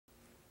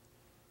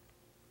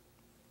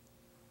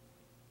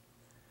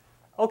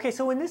Okay,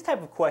 so in this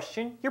type of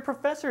question, your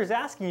professor is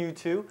asking you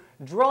to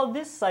draw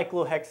this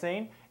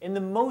cyclohexane in the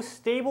most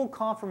stable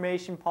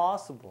conformation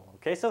possible.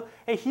 Okay, so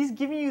hey, he's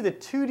giving you the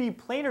 2D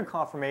planar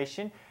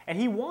conformation, and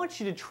he wants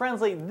you to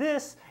translate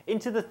this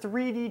into the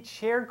 3D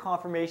chair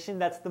conformation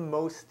that's the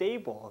most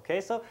stable.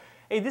 Okay, so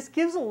hey, this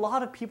gives a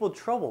lot of people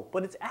trouble,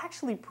 but it's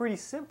actually pretty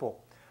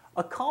simple.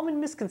 A common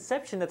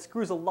misconception that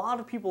screws a lot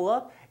of people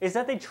up is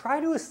that they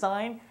try to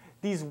assign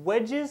these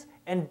wedges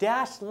and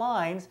dashed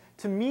lines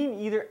to mean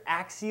either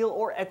axial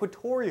or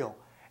equatorial.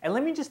 And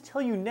let me just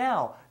tell you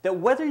now that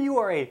whether you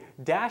are a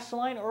dashed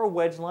line or a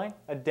wedge line,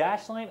 a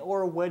dashed line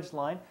or a wedge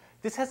line,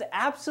 this has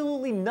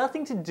absolutely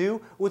nothing to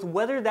do with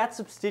whether that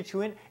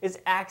substituent is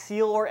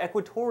axial or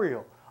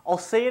equatorial. I'll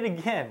say it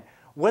again.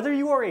 Whether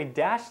you are a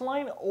dashed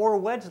line or a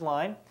wedge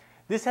line,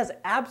 this has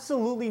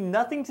absolutely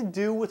nothing to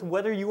do with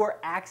whether you are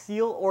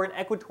axial or an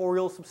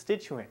equatorial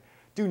substituent.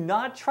 Do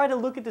not try to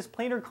look at this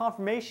planar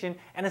conformation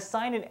and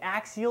assign an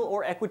axial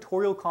or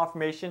equatorial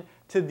conformation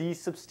to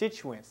these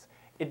substituents.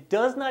 It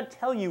does not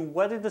tell you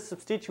whether the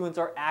substituents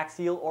are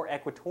axial or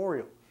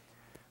equatorial.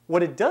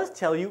 What it does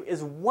tell you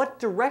is what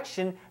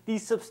direction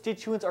these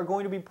substituents are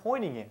going to be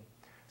pointing in.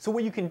 So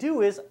what you can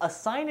do is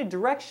assign a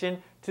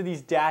direction to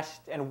these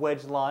dashed and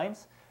wedged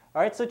lines.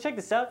 All right, so check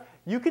this out.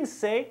 You can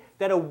say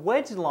that a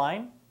wedge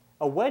line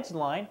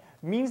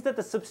means that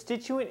the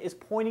substituent is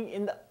pointing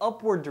in the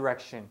upward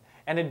direction,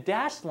 and a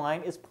dashed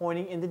line is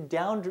pointing in the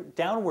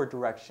downward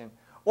direction.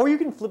 Or you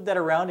can flip that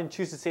around and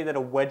choose to say that a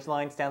wedge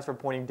line stands for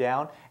pointing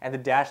down and the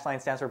dashed line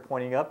stands for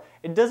pointing up.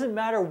 It doesn't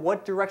matter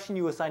what direction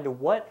you assign to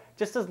what,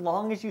 just as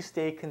long as you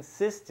stay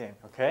consistent,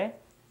 okay?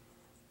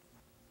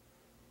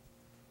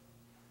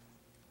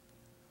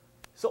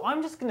 So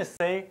I'm just going to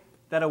say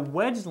that a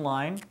wedge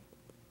line,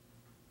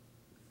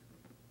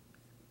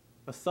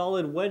 a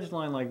solid wedge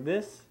line like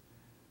this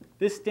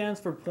stands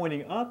for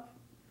pointing up.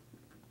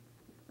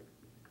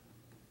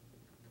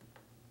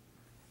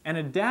 And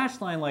a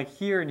dashed line like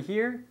here and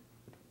here,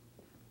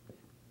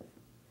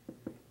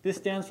 this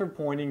stands for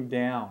pointing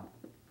down.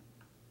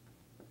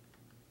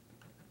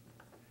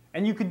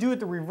 And you could do it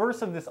the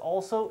reverse of this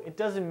also. It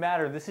doesn't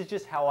matter. This is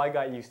just how I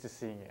got used to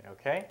seeing it,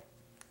 okay?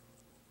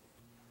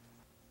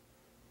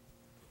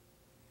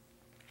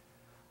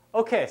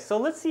 Okay, so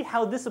let's see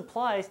how this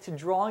applies to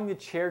drawing the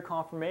chair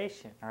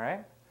conformation, all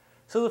right?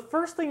 So the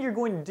first thing you're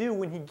going to do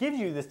when he gives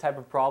you this type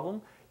of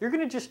problem, you're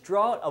going to just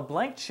draw out a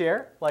blank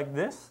chair like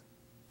this.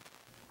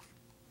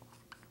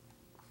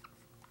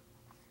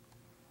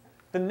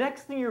 The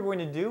next thing you're going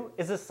to do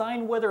is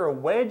assign whether a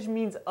wedge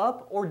means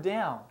up or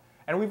down.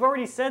 And we've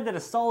already said that a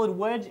solid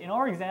wedge in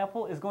our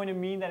example is going to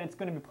mean that it's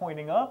going to be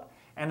pointing up,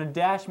 and a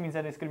dash means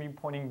that it's going to be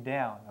pointing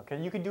down. Okay?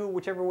 You can do it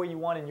whichever way you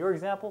want in your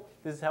example.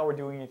 This is how we're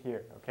doing it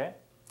here. Okay?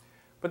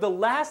 But the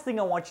last thing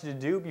I want you to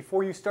do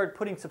before you start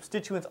putting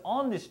substituents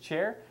on this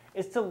chair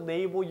is to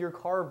label your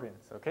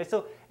carbons. Okay?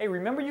 So hey,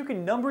 remember you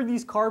can number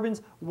these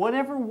carbons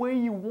whatever way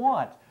you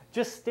want.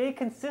 Just stay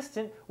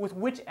consistent with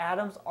which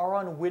atoms are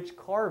on which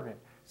carbon.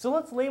 So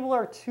let's label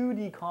our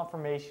 2D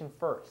conformation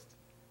first.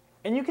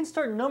 And you can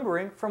start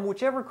numbering from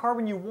whichever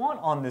carbon you want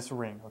on this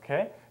ring,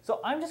 okay? So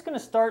I'm just going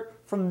to start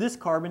from this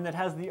carbon that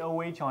has the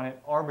OH on it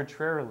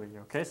arbitrarily,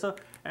 okay? So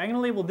I'm going to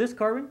label this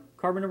carbon,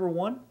 carbon number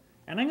 1,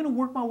 and I'm going to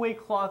work my way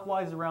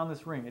clockwise around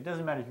this ring. It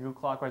doesn't matter if you go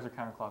clockwise or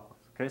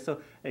counterclockwise, okay?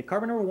 So hey,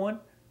 carbon number 1,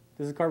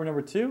 this is carbon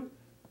number 2,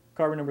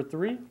 carbon number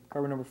 3,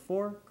 carbon number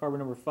 4, carbon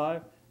number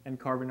 5, and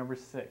carbon number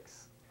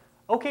 6.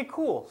 Okay,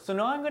 cool. So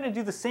now I'm going to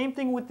do the same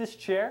thing with this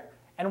chair.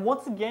 And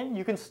once again,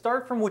 you can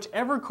start from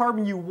whichever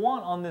carbon you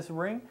want on this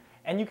ring,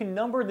 and you can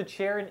number the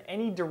chair in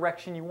any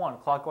direction you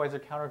want, clockwise or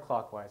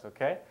counterclockwise,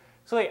 okay?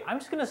 So hey, I'm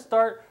just going to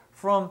start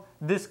from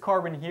this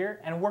carbon here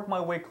and work my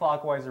way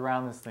clockwise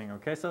around this thing,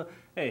 okay? So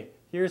hey,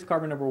 here's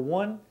carbon number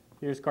 1,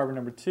 here's carbon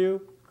number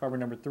 2, carbon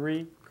number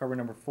 3, carbon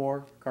number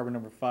 4, carbon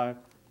number 5,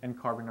 and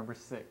carbon number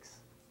 6.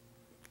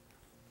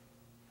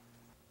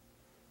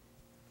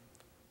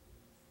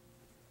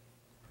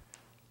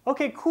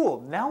 Okay,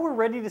 cool. Now we're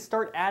ready to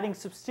start adding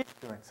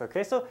substituents,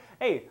 okay? So,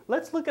 hey,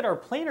 let's look at our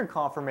planar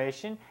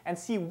conformation and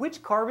see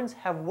which carbons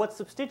have what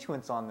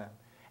substituents on them.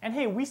 And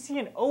hey, we see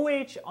an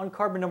OH on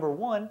carbon number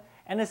 1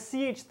 and a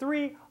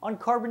CH3 on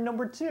carbon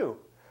number 2.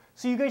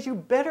 So you guys, you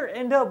better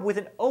end up with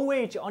an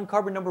OH on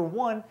carbon number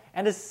 1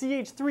 and a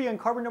CH3 on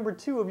carbon number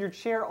 2 of your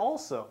chair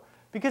also.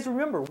 Because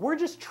remember, we're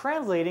just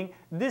translating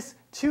this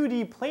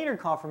 2D planar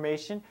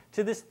conformation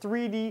to this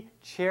 3D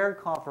chair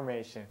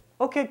conformation.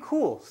 Okay,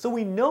 cool. So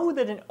we know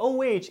that an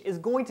OH is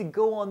going to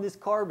go on this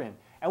carbon,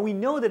 and we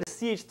know that a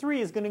CH3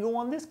 is going to go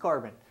on this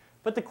carbon.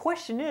 But the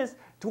question is,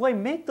 do I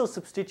make those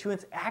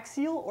substituents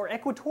axial or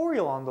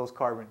equatorial on those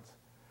carbons?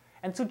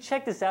 And so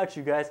check this out,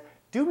 you guys.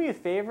 Do me a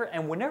favor,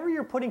 and whenever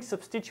you're putting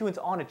substituents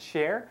on a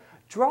chair,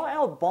 draw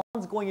out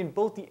bonds going in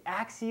both the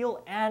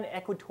axial and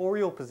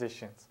equatorial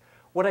positions.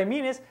 What I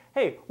mean is,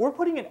 hey, we're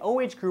putting an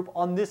OH group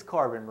on this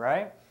carbon,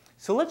 right?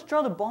 So let's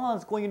draw the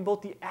bonds going in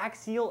both the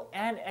axial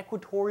and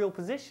equatorial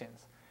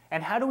positions.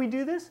 And how do we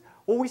do this?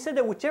 Well, we said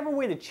that whichever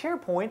way the chair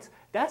points,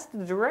 that's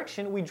the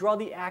direction we draw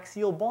the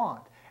axial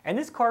bond. And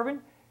this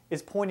carbon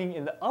is pointing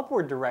in the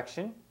upward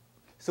direction.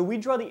 So we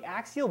draw the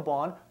axial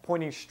bond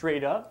pointing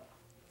straight up,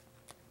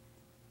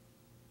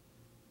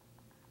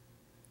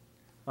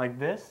 like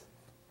this.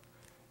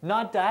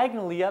 Not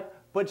diagonally up,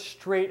 but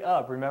straight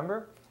up,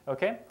 remember?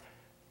 Okay?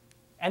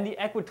 And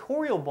the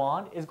equatorial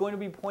bond is going to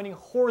be pointing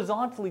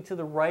horizontally to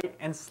the right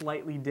and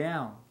slightly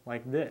down,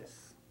 like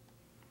this.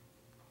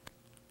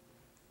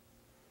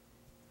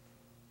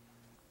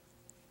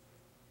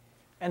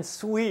 And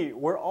sweet,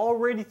 we're all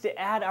ready to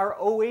add our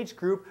OH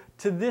group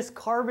to this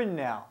carbon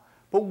now.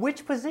 But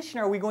which position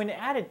are we going to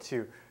add it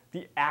to?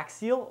 The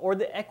axial or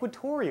the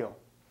equatorial?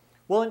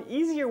 Well, an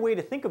easier way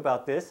to think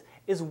about this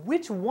is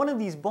which one of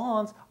these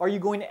bonds are you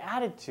going to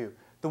add it to?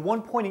 The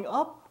one pointing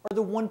up or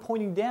the one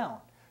pointing down?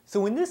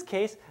 So in this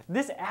case,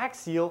 this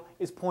axial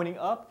is pointing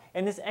up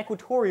and this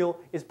equatorial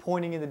is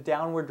pointing in the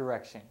downward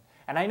direction.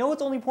 And I know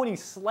it's only pointing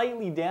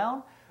slightly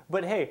down,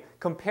 but hey,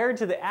 compared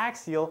to the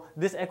axial,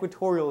 this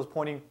equatorial is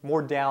pointing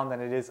more down than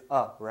it is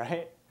up,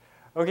 right?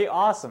 Okay,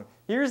 awesome.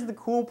 Here's the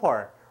cool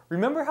part.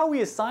 Remember how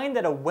we assigned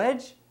that a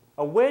wedge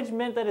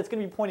meant that it's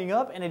going to be pointing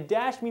up and a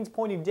dash means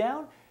pointing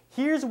down?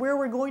 Here's where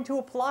we're going to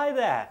apply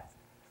that.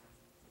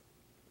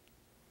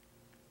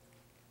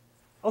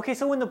 Okay,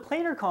 so in the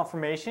planar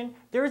conformation,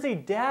 there is a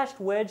dashed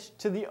wedge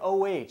to the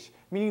OH,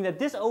 meaning that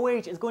this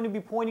OH is going to be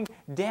pointing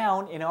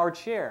down in our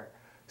chair.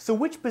 So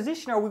which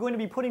position are we going to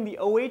be putting the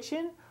OH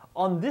in?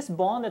 On this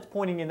bond that's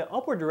pointing in the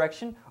upward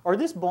direction, or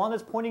this bond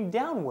that's pointing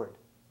downward?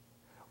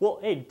 Well,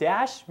 hey,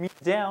 dash means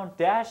down,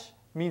 dash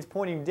means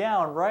pointing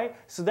down, right?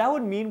 So that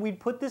would mean we'd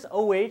put this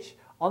OH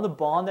on the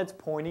bond that's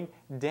pointing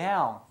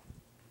down.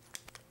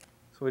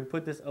 So we'd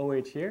put this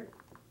OH here.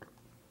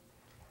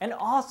 And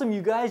awesome,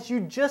 you guys, you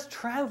just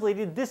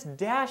translated this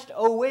dashed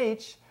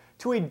OH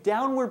to a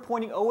downward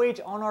pointing OH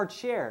on our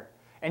chair.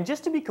 And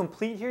just to be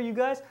complete here, you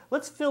guys,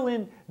 let's fill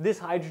in this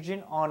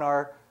hydrogen on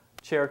our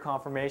chair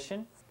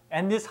conformation.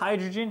 And this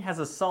hydrogen has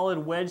a solid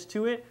wedge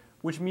to it,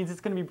 which means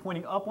it's going to be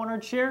pointing up on our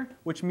chair,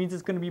 which means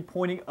it's going to be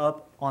pointing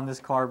up on this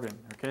carbon.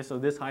 Okay, so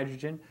this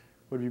hydrogen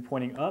would be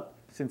pointing up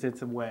since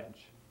it's a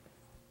wedge.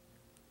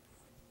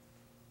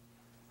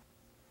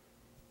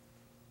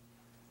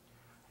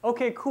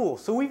 Okay, cool.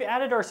 So we've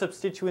added our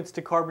substituents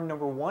to carbon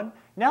number 1.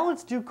 Now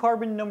let's do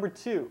carbon number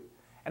 2.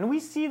 And we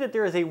see that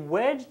there is a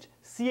wedged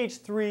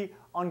CH3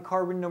 on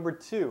carbon number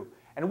 2.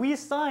 And we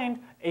assigned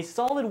a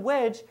solid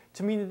wedge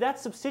to mean that that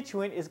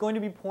substituent is going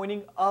to be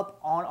pointing up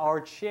on our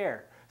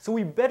chair. So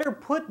we better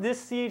put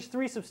this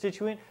CH3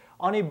 substituent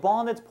on a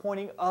bond that's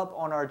pointing up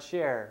on our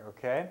chair,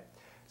 okay?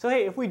 So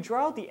hey, if we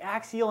draw out the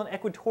axial and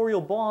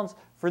equatorial bonds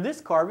for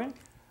this carbon,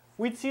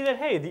 we'd see that,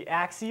 hey, the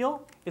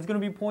axial is going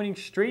to be pointing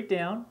straight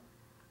down,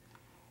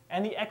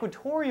 and the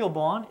equatorial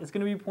bond is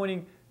going to be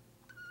pointing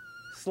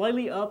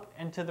slightly up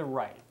and to the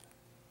right.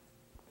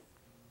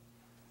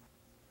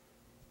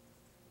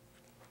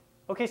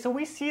 Okay, so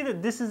we see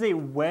that this is a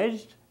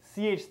wedged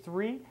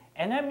CH3,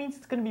 and that means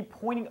it's going to be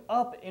pointing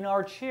up in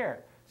our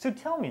chair. So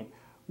tell me,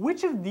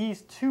 which of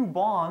these two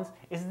bonds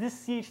is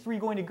this CH3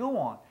 going to go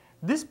on?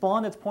 This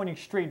bond that's pointing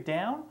straight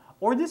down,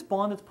 or this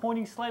bond that's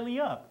pointing slightly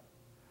up?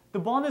 The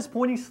bond that's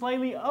pointing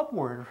slightly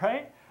upward,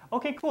 right?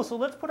 Okay, cool, so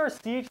let's put our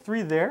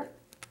CH3 there.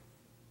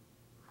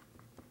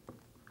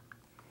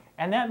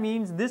 And that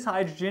means this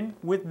hydrogen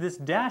with this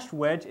dashed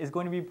wedge is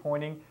going to be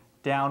pointing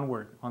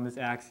downward on this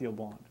axial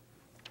bond.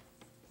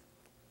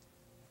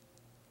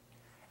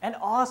 And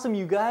awesome,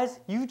 you guys,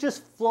 you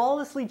just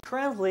flawlessly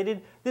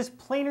translated this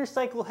planar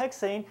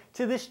cyclohexane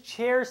to this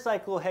chair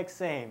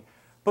cyclohexane.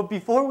 But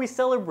before we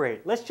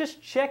celebrate, let's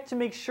just check to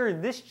make sure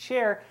this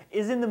chair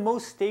is in the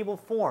most stable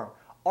form.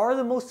 Are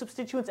the most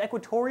substituents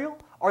equatorial?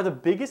 Are the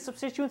biggest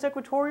substituents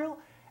equatorial?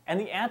 And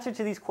the answer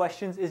to these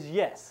questions is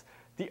yes.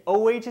 The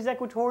OH is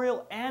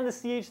equatorial and the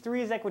CH3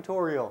 is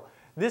equatorial.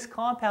 This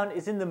compound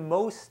is in the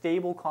most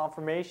stable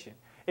conformation.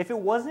 If it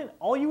wasn't,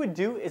 all you would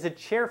do is a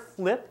chair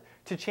flip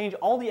to change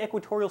all the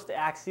equatorials to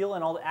axial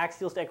and all the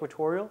axials to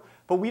equatorial,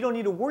 but we don't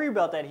need to worry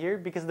about that here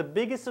because the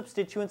biggest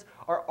substituents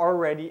are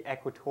already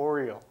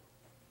equatorial.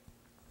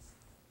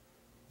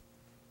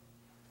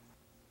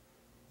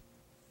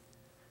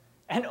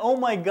 And oh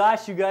my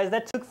gosh, you guys,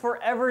 that took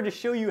forever to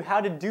show you how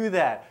to do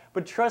that.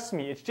 But trust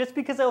me, it's just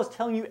because I was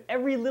telling you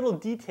every little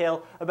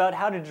detail about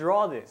how to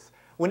draw this.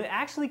 When it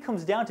actually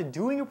comes down to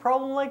doing a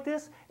problem like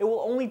this, it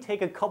will only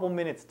take a couple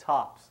minutes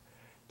tops.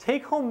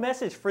 Take home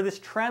message for this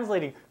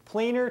translating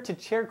planar to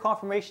chair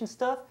conformation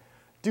stuff: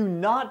 do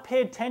not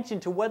pay attention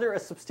to whether a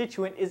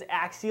substituent is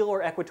axial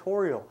or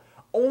equatorial.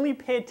 Only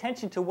pay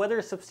attention to whether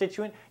a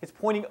substituent is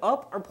pointing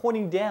up or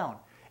pointing down.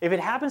 If it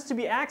happens to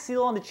be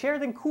axial on the chair,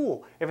 then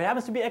cool. If it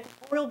happens to be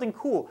equatorial, then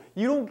cool.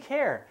 You don't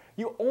care.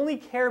 You only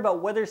care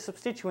about whether a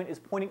substituent is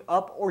pointing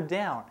up or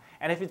down.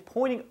 And if it's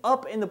pointing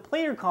up in the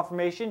planar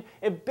conformation,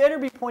 it better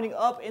be pointing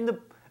up in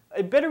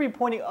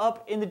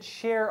the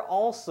chair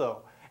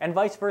also, and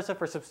vice versa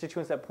for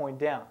substituents that point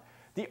down.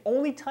 The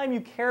only time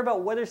you care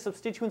about whether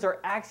substituents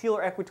are axial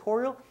or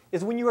equatorial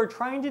is when you are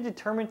trying to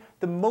determine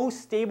the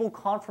most stable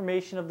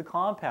conformation of the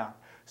compound.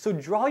 So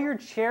draw your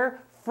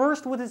chair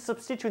first with its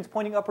substituents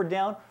pointing up or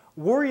down,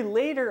 worry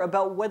later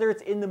about whether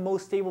it's in the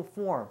most stable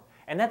form.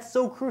 And that's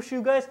so crucial,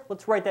 you guys.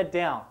 Let's write that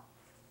down.